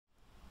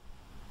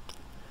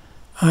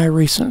I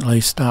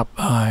recently stopped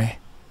by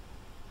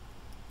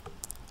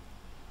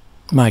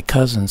my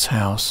cousin's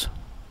house,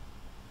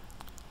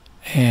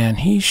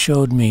 and he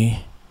showed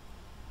me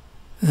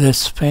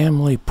this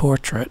family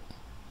portrait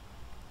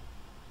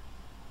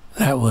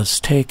that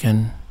was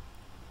taken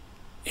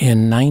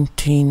in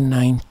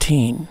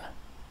 1919.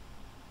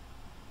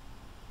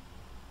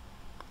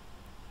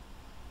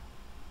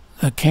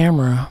 The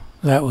camera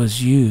that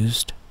was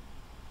used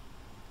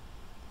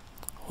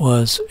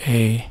was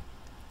a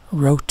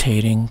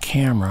rotating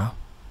camera,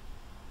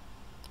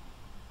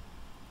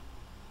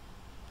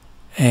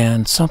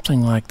 and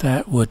something like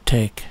that would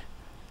take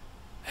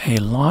a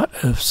lot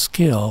of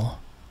skill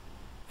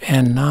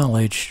and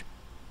knowledge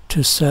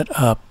to set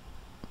up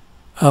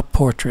a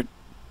portrait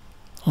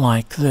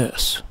like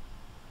this.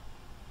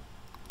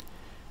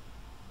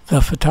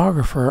 The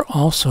photographer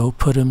also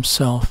put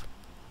himself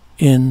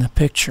in the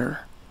picture,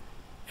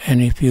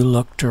 and if you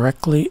look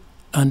directly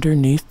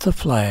underneath the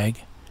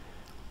flag,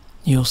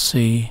 you'll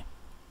see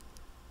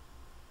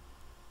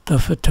the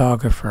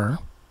photographer,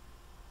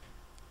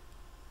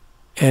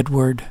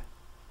 Edward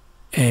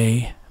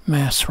A.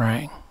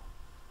 Masrang.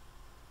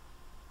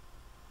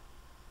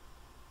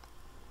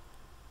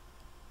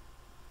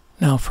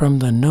 Now, from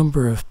the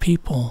number of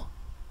people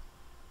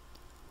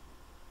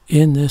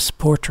in this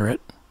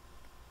portrait,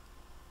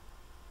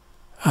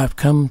 I've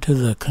come to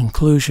the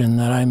conclusion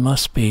that I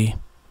must be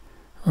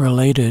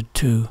related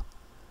to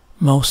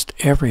most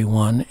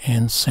everyone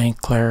in St.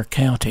 Clair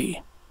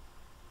County.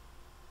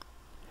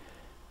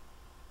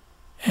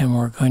 And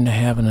we're going to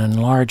have an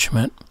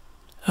enlargement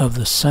of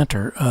the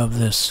center of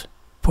this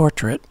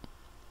portrait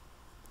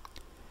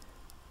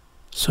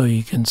so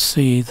you can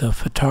see the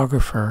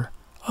photographer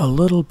a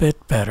little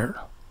bit better.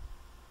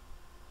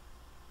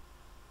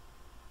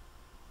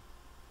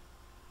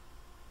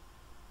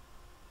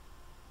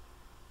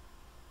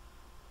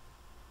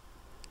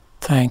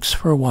 Thanks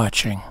for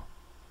watching.